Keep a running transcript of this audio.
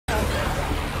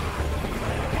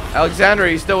Alexandra, are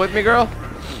you still with me, girl?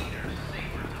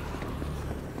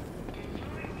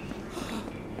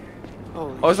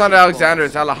 Oh, it's not Alexandra,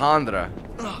 it's Alejandra.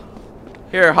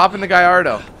 Here, hop in the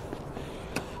Gallardo.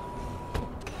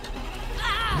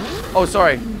 Oh,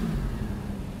 sorry.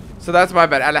 So that's my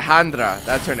bad. Alejandra,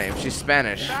 that's her name. She's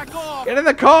Spanish. Get in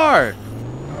the car!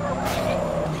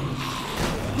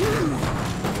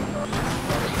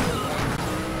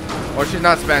 Or she's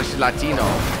not Spanish, she's Latino.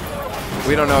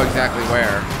 We don't know exactly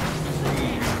where.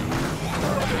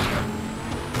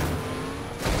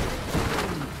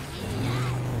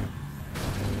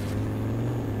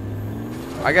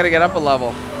 I gotta get up a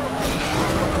level.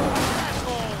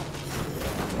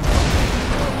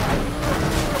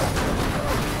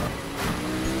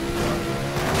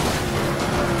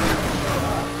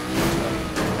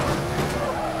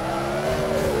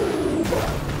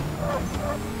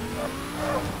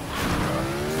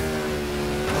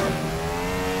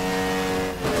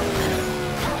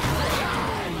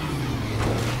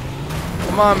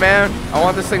 Come on, man. I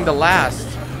want this thing to last.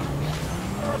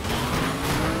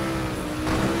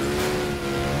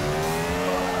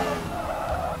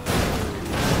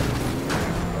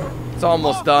 It's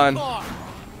almost done.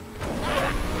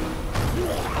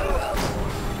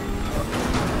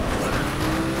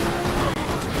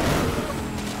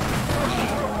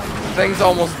 Thing's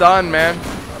almost done, man.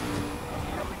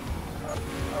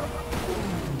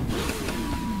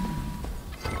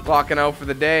 Clocking out for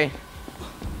the day.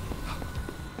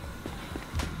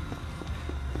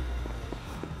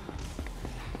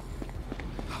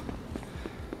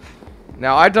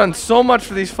 Now, I've done so much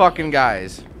for these fucking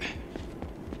guys.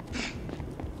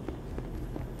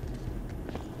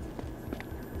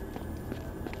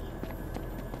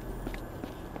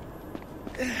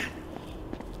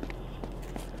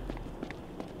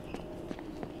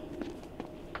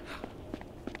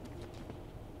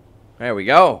 There we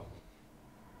go.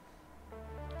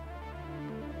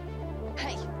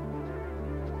 Hey.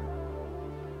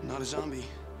 Not a zombie,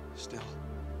 still.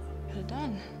 Well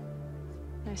done.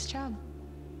 Nice job.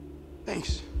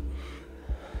 Thanks.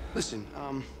 Listen,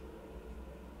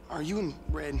 are you in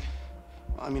Red?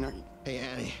 I mean, are you... Hey,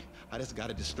 Annie, I just got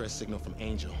a distress signal from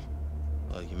Angel.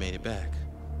 Oh, you made it back.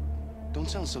 Don't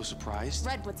sound so surprised.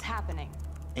 Red, what's happening?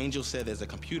 Angel said there's a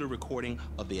computer recording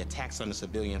of the attacks on the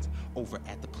civilians over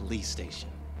at the police station.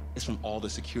 It's from all the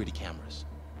security cameras.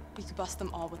 We could bust them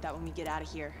all with that when we get out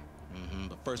of here.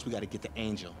 But first we gotta get to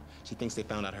Angel. She thinks they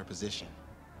found out her position.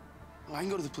 Well, I can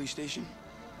go to the police station.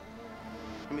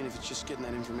 I mean, if it's just getting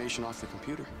that information off the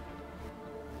computer.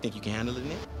 Think you can handle it,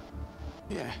 Nick?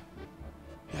 Yeah.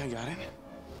 Yeah, I got it.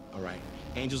 All right.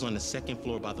 Angel's on the second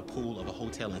floor by the pool of a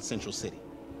hotel in Central City.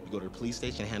 You go to the police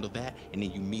station, handle that, and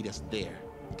then you meet us there.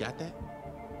 You got that?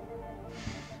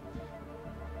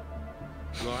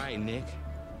 You all right, Nick?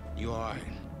 You all right?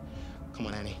 Come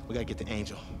on, Annie. We gotta get to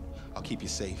Angel. I'll keep you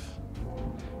safe.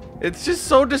 It's just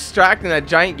so distracting, that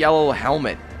giant yellow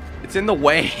helmet. It's in the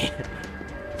way.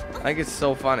 I think it's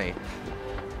so funny.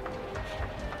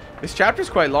 This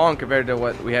chapter's quite long compared to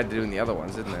what we had to do in the other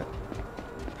ones, isn't it?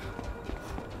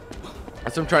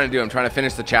 That's what I'm trying to do. I'm trying to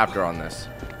finish the chapter on this.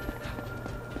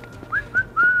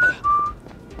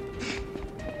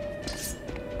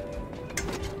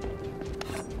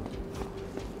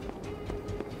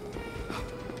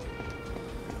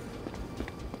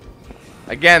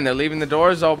 Again, they're leaving the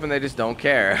doors open. They just don't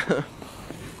care.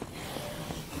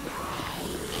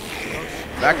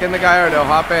 Back in the Gallardo.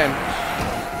 Hop in.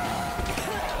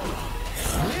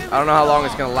 I don't know how long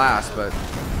it's going to last, but...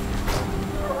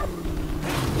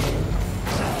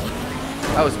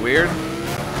 that was weird.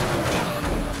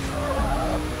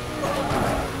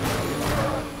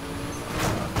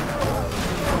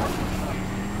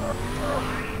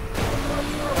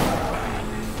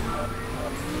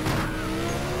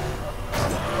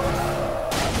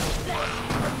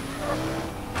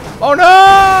 Oh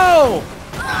no!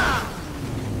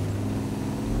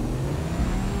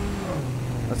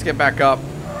 Let's get back up.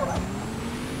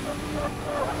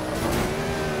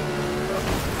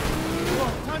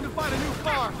 Time to find a new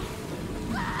car.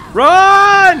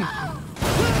 Run!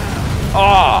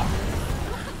 Oh!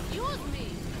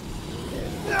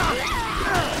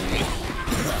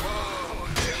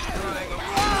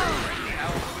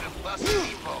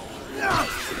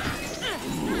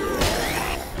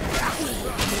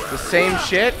 The same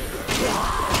shit?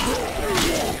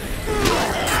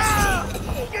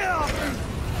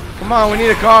 Come on, we need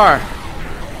a car.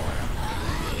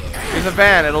 Here's a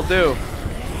van, it'll do.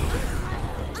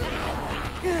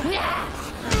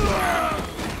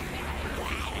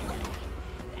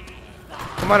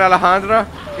 Come on, Alejandra,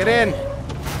 get in.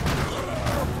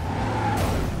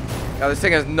 Now this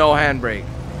thing has no handbrake.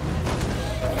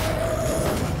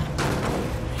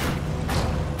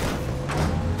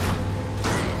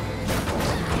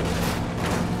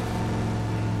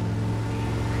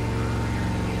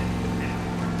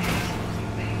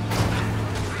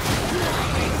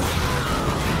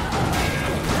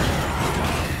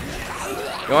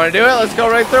 You want to do it? Let's go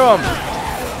right through them.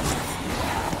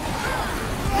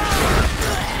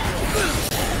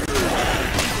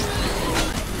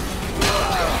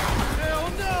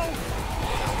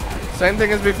 Same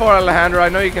thing as before, Alejandro. I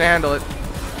know you can handle it.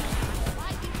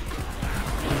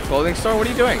 Clothing store, what are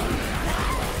you doing?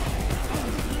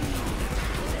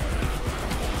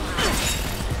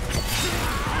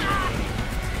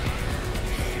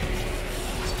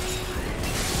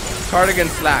 Cardigan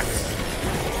slacks.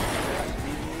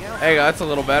 There you go, that's a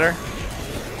little better.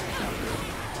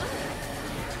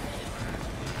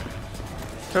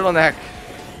 Turtleneck.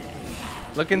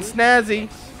 Looking snazzy.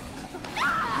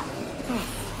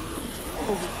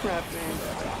 Holy crap, man.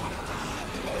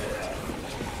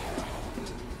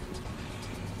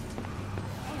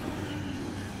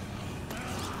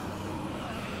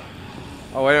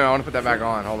 Oh, wait a minute, I want to put that back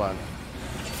on. Hold on.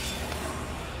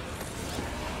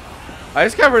 I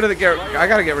just got rid of the I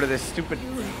gotta get rid of this stupid.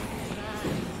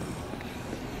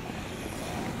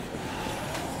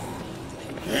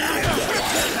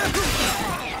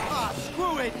 Ah,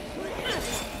 screw it.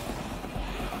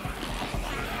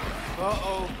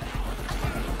 Uh-oh.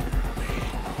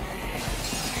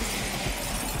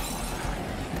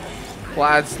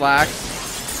 Plaid slacks.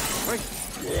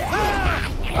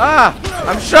 Ah!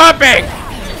 I'm shopping!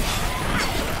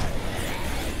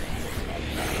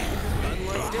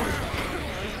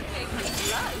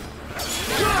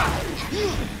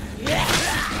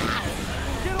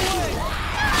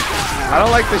 I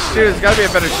don't like the shoes. Gotta be a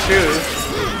better shoes.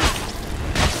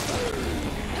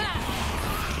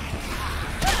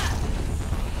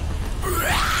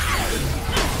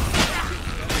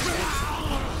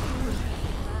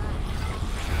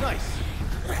 Nice.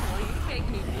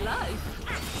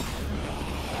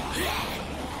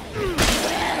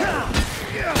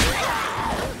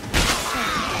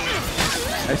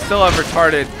 I still have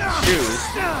retarded shoes.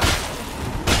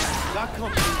 Got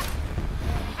company.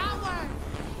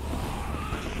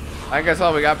 I think that's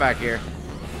all we got back here.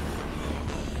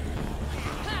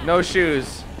 No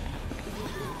shoes.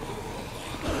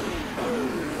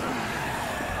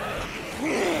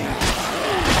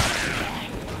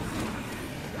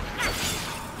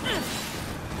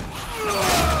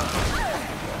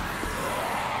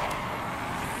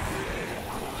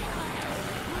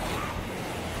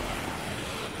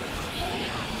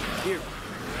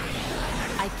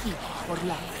 I keep for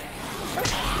life.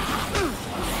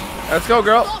 Let's go,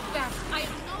 girl. I am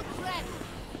no threat.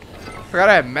 Forgot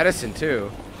I have medicine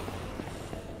too.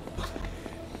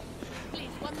 Please,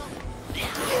 one more.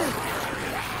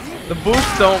 The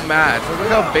boots don't match. Look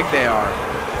how big they are.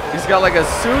 He's got like a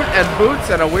suit and boots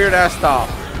and a weird ass top.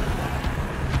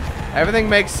 Everything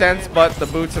makes sense but the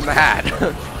boots and the hat.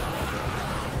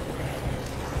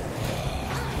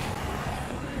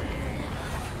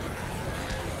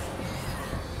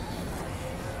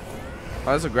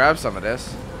 Might as well grab some of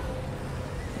this.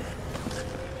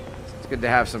 It's good to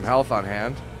have some health on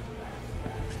hand.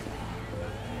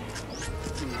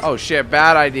 Oh shit,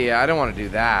 bad idea. I don't want to do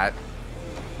that.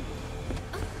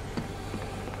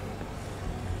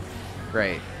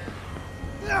 Great.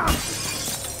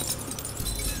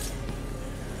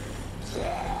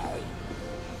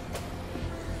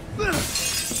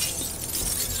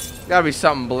 Gotta be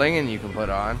something blinging you can put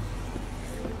on.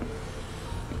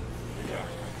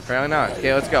 Apparently not.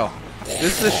 Okay, let's go.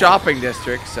 This is a shopping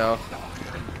district, so.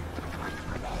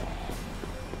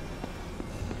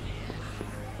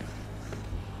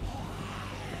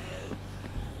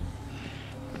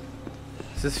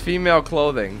 This is female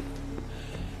clothing.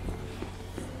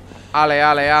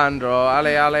 Alejandro.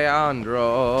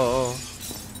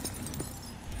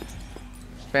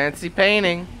 Fancy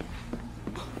painting.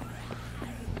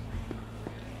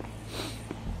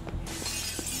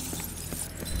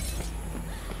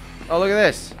 Oh, look at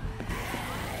this.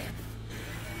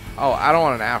 Oh, I don't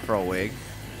want an afro wig.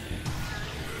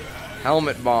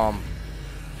 Helmet bomb.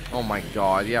 Oh my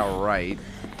god, yeah, right.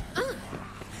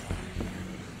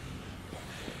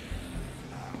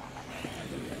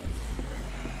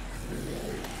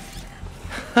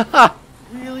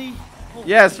 Really? Oh,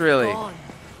 Yes, really. gone.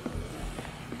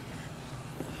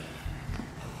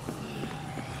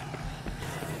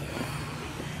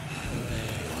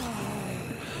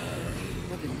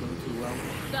 Nothing's going too well.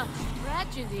 Such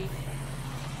tragedy.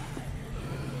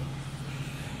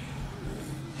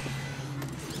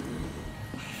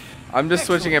 I'm just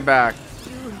switching it back.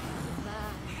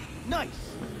 Nice.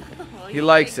 He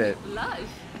likes it.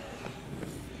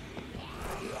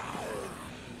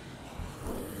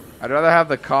 I'd rather have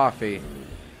the coffee.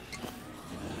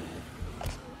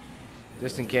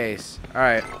 Just in case.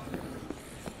 Alright.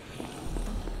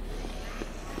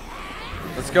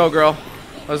 Let's go, girl.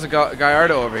 There's a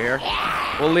Gallardo over here.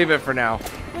 We'll leave it for now.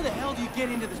 Where the hell do you get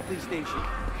into this police station?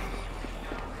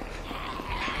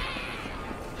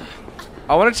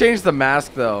 I want to change the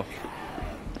mask, though.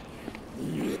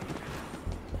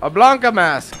 A Blanca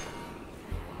mask.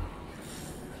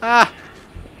 Ah.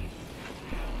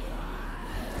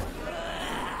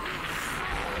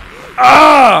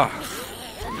 Ah!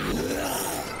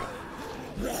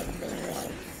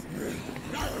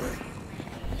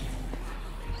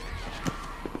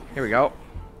 Here we go.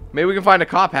 Maybe we can find a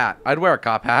cop hat. I'd wear a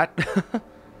cop hat.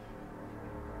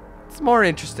 It's more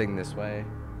interesting this way.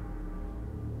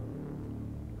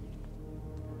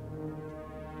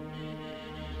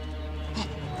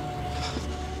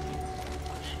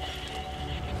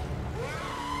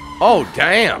 Oh,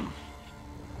 damn.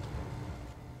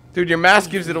 Dude, your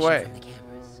mask gives it away. From the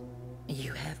cameras.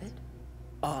 You have it?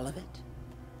 All of it?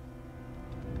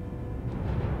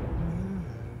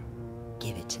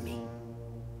 Give it to me.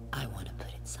 I want to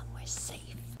put it somewhere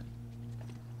safe.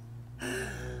 The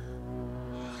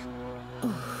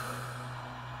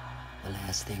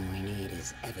last thing we need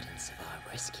is evidence of our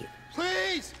rescue.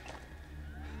 Please!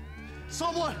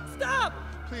 Someone! Stop!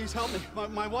 Please help me.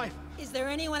 My wife. Is there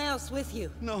anyone else with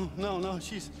you? No.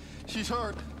 She's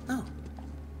hurt. Oh.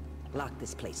 Lock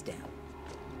this place down.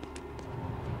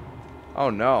 Oh,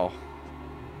 no.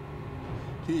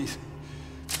 Please.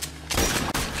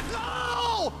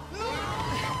 No! No!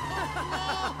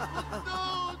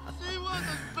 No! She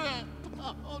wasn't bit.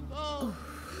 Oh, no.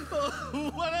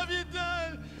 Oh, what have you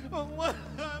done? Oh, what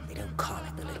have They don't call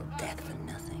it the little death for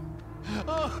nothing.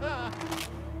 Oh,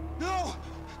 no!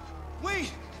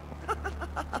 Wait!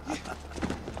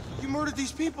 You murdered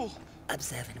these people.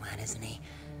 Observant one, isn't he?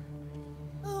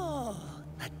 Oh,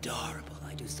 adorable.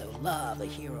 I do so love a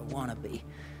hero wannabe.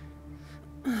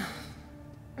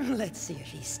 Let's see if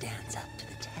he stands up to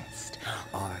the test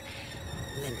or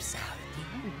limps out at the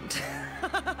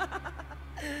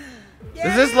end.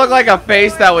 Does this look like a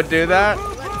face that would do that?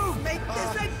 Let's make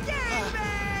this a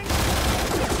gangbang!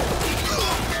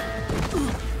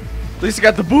 At least you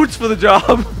got the boots for the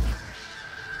job.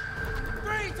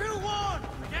 3, 2, 1.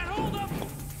 Can't hold him.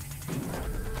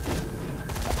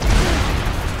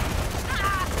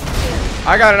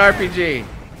 I got an RPG.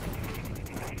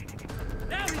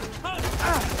 Now he's caught.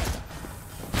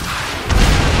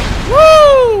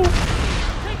 Woo!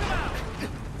 Take him out.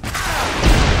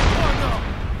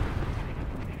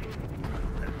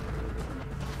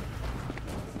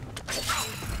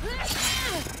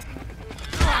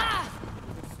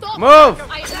 Stop! Move!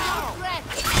 I am no threat!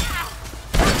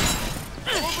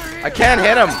 I can't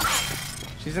hit him.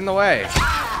 She's in the way.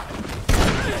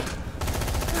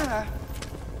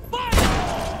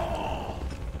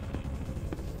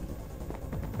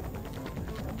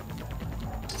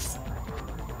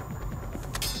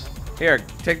 Here,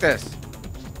 take this.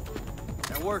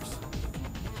 That works.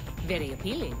 Very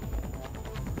appealing.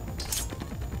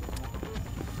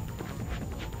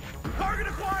 Target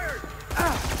acquired.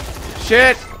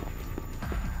 Shit!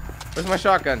 Where's my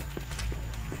shotgun?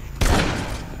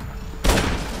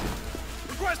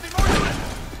 Requesting more units.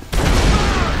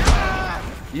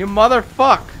 You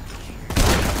motherfuck!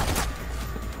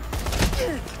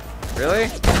 Really?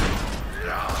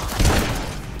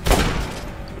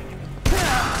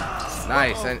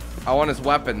 Nice. And I want his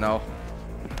weapon though.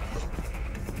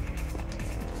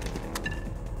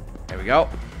 There we go.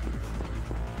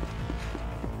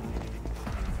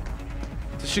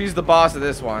 So she's the boss of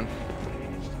this one.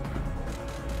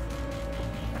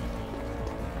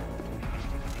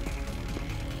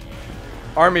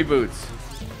 Army boots.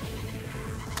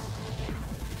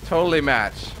 Totally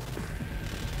match.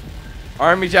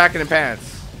 Army jacket and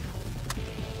pants.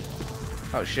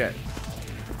 Oh shit.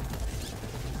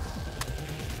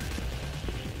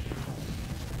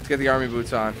 Let's get the army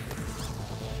boots on.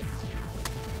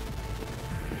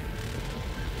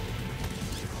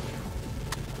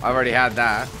 I've already had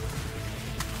that.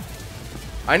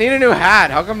 I need a new hat.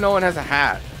 How come no one has a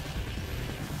hat?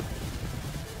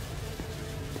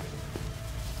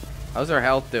 How's our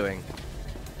health doing?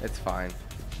 It's fine.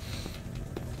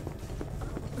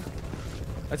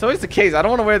 That's always the case. I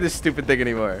don't want to wear this stupid thing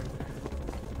anymore.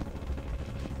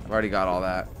 I've already got all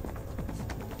that.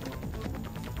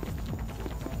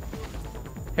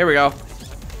 Here we go.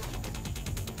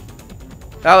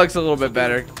 That looks a little bit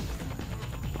better.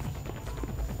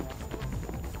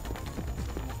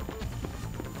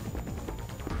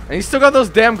 And he's still got those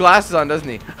damn glasses on, doesn't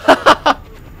he?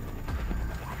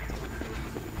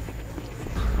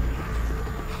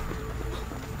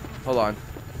 Hold on.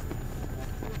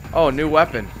 Oh, new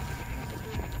weapon.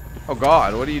 Oh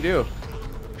god, what do you do?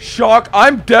 Shock.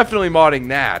 I'm definitely modding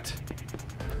that.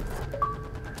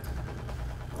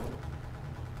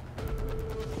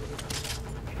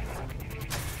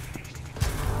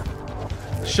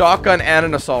 Shotgun and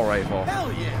an assault rifle. Hell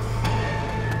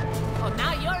yeah! Oh,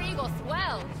 now your ego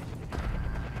swells.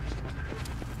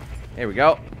 Here we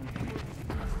go.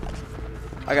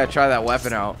 I gotta try that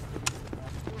weapon out.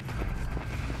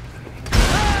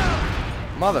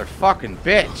 Motherfucking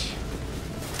bitch.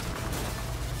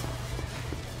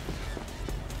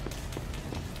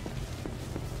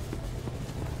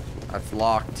 That's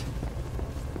locked.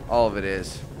 All of it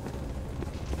is.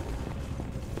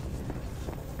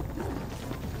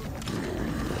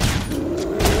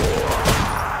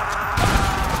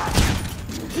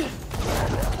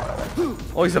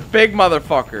 Oh, he's a big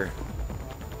motherfucker.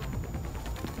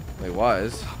 He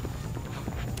was.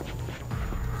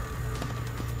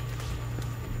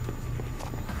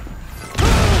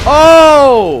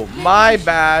 Oh, my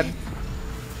bad.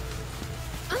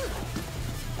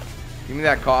 Give me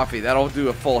that coffee. That'll do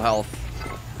a full health.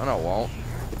 Oh, no, it won't.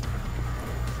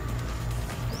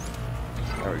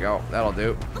 There we go. That'll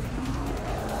do.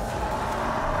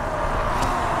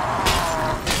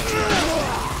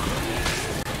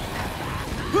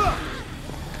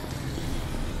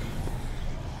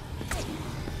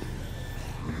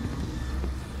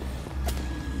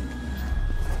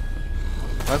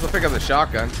 Might as well pick up the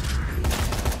shotgun.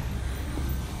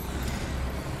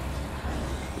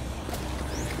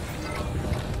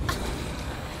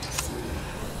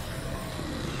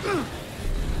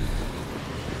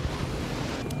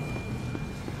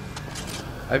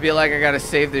 I feel like I gotta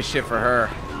save this shit for her.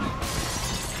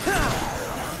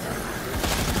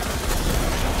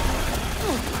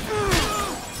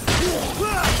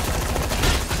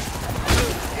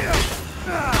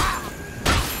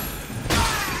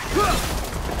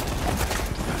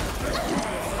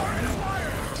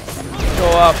 Go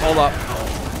up, hold up.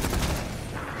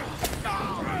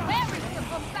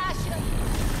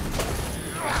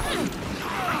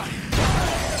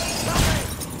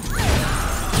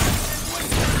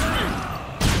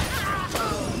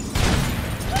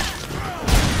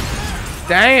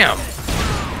 Damn!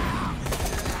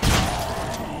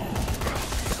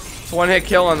 It's one hit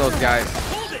kill on those guys.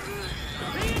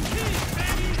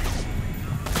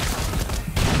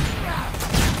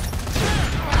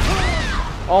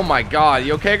 Oh my god,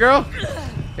 you okay, girl?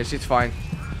 Yeah, she's fine.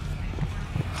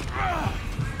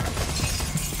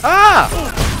 Ah!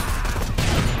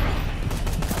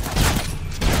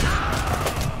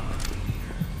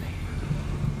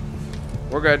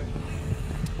 We're good.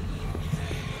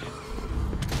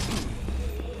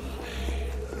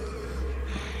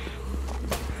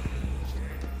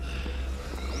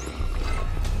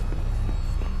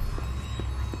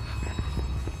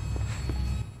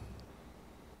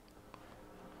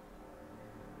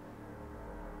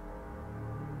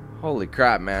 Holy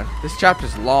crap, man. This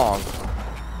chapter's long.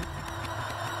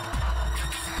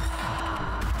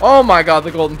 Oh my god, the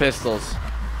golden pistols.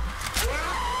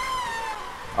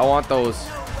 I want those.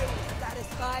 No way to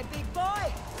satisfy, big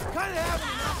boy. Kind of having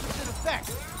an opposite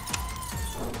effect.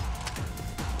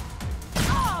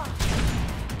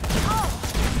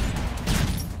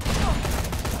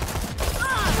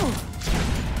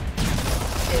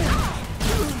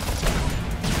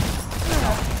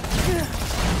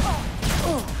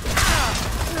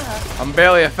 I'm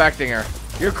barely affecting her.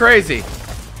 You're crazy.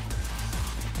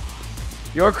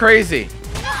 You're crazy.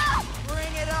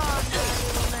 Bring it on,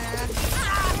 little man.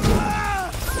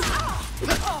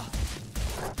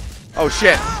 Oh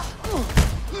shit.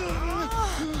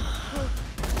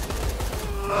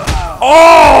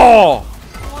 Oh!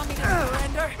 Want me to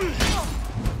surrender?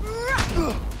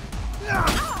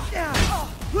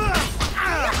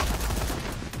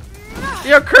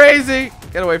 You're crazy.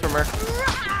 Get away from her.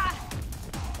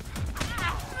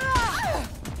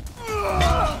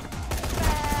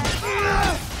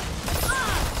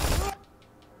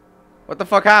 What the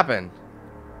fuck happened?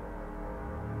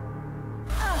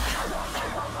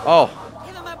 Oh.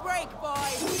 Give him a break, boy.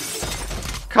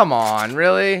 Come on,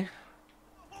 really?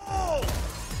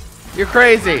 You're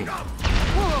crazy.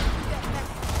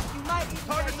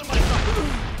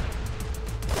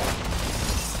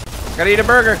 Gotta eat a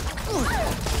burger.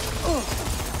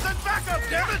 Send backup,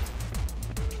 damn it!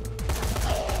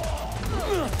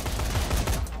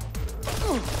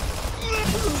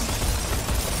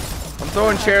 I'm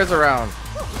throwing chairs around.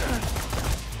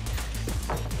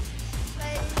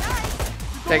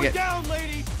 Take it. Down,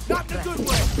 lady. Not in a good way.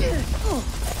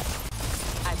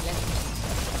 I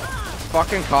bless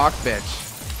Fucking cock bitch.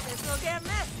 you. This will get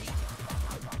messy.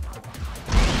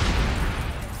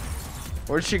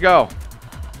 Where'd she go?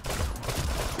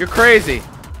 You're crazy.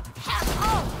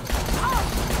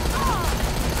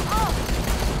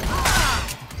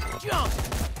 Jump.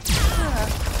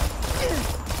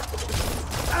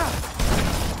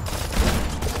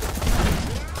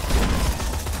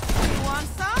 You want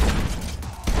some?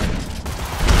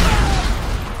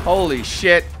 Holy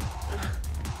shit.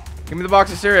 Give me the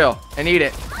box of cereal and eat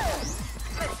it.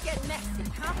 Let's get messy,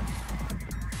 huh?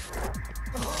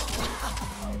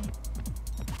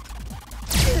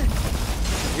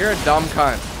 You're a dumb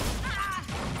cunt.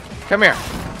 Come here.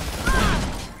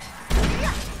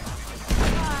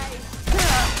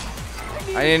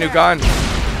 I need a new gun.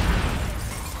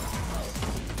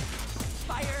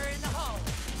 Fire in the hole.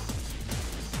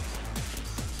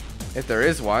 If there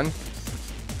is one.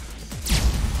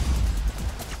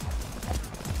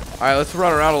 Alright, let's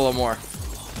run around a little more.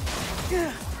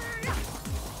 Here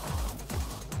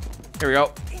we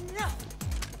go. Enough.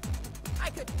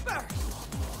 I could burst.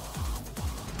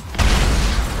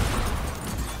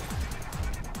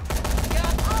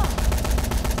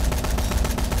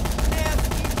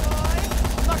 Nasty boy.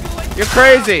 I'm not gonna let you. You're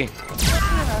crazy.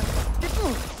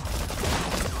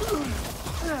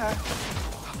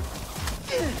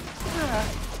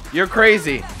 You're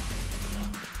crazy.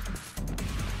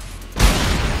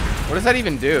 What does that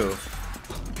even do?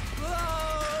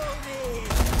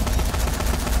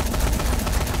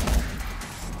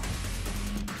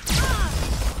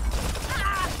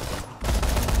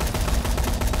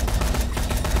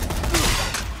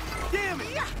 Damn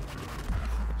it.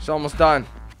 She's almost done.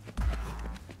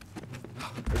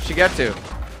 Where'd she get to?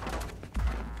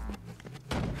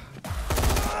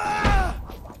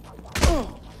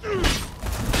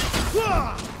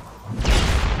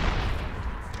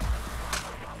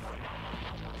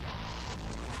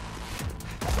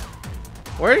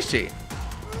 Where is she?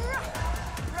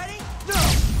 Ready?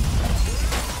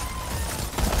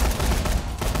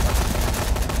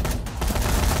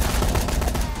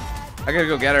 I gotta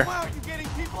go get her. Wow, you're getting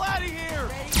people out of here.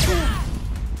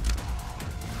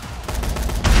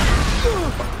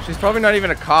 She's probably not even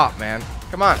a cop, man.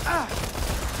 Come on.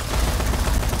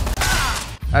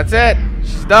 That's it.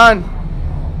 She's done.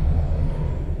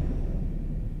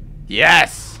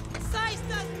 Yes. Size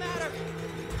doesn't matter.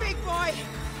 Big boy.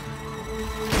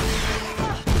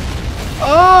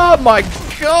 Oh my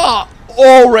god.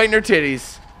 Oh, right in her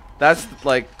titties. That's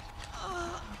like.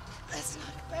 That's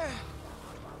not fair.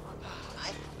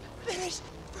 I finished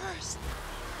first.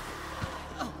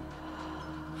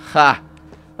 Ha.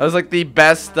 That was like the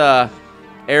best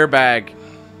airbag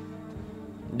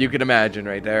you could imagine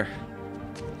right there.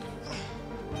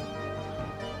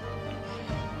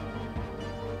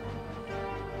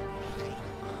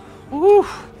 Woo. All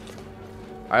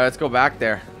right, let's go back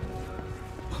there.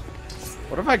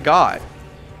 What have I got?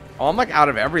 Oh, I'm like out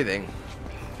of everything.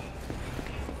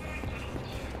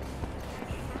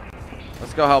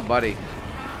 Let's go help Buddy.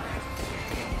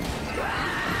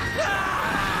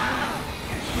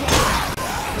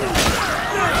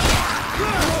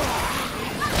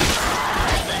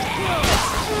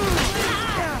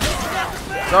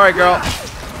 Sorry, girl.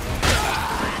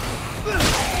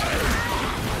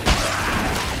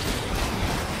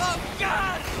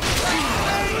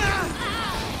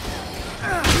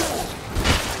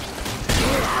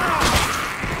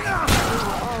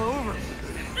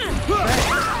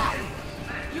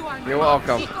 You're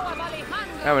welcome.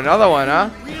 Have another one, huh?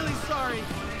 Really sorry.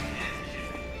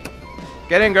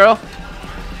 Get in, girl.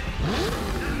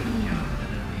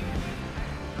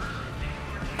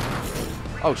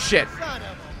 Oh shit. Son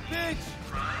of a bitch.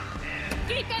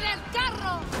 ¡Quiten el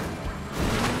carro!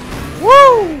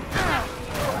 Woo!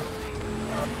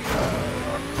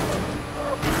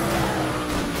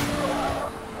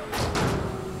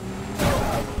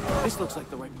 This looks like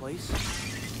the right place.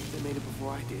 They made it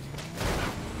before I did.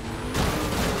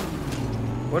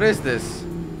 What is this?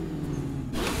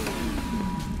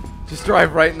 Just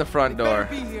drive right in the front door.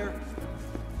 Better be here.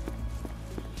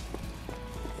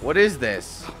 What is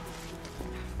this?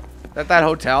 That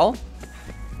hotel?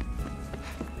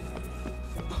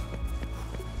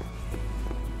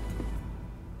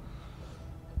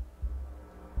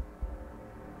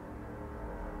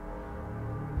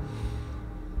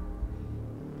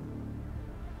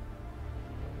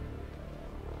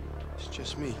 It's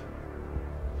just me.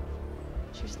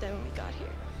 She was dead when we got here.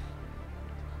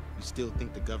 You still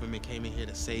think the government came in here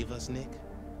to save us, Nick?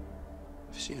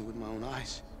 I've seen it with my own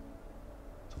eyes.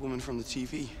 The woman from the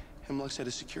TV him Lux head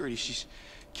of security. She's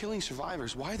killing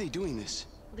survivors. Why are they doing this?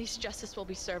 At least justice will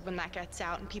be served when that gets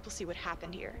out and people see what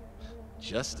happened here.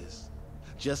 Justice?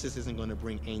 Justice isn't going to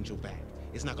bring Angel back.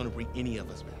 It's not going to bring any of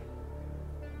us back.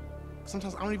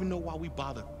 Sometimes I don't even know why we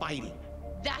bother fighting.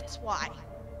 That's why.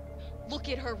 Look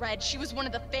at her, Red. She was one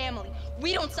of the family.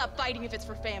 We don't stop fighting if it's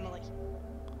for family.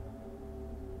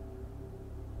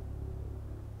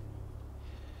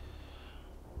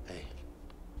 Hey,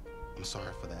 I'm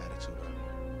sorry for the attitude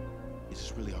earlier. It's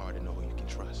just really hard to know who you can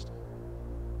trust.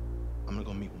 I'm gonna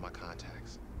go meet with my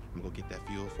contacts. I'm gonna go get that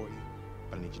fuel for you,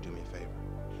 but I need you to do me a favor.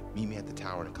 Meet me at the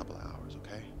tower in a couple of hours,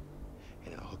 okay?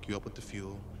 And I'll hook you up with the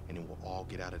fuel, and then we'll all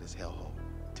get out of this hellhole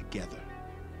together.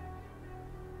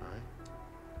 All right?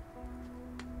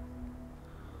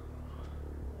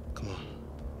 Come on.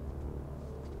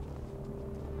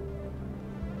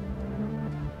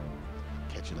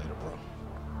 Catch you later, bro.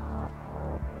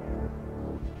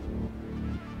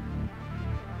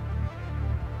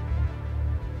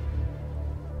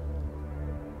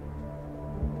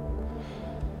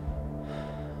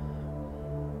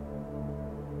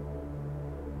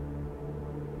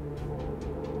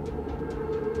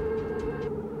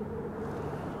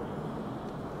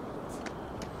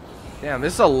 Damn,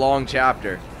 this is a long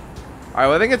chapter. Alright,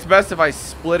 well, I think it's best if I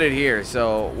split it here,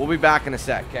 so we'll be back in a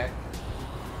sec, okay?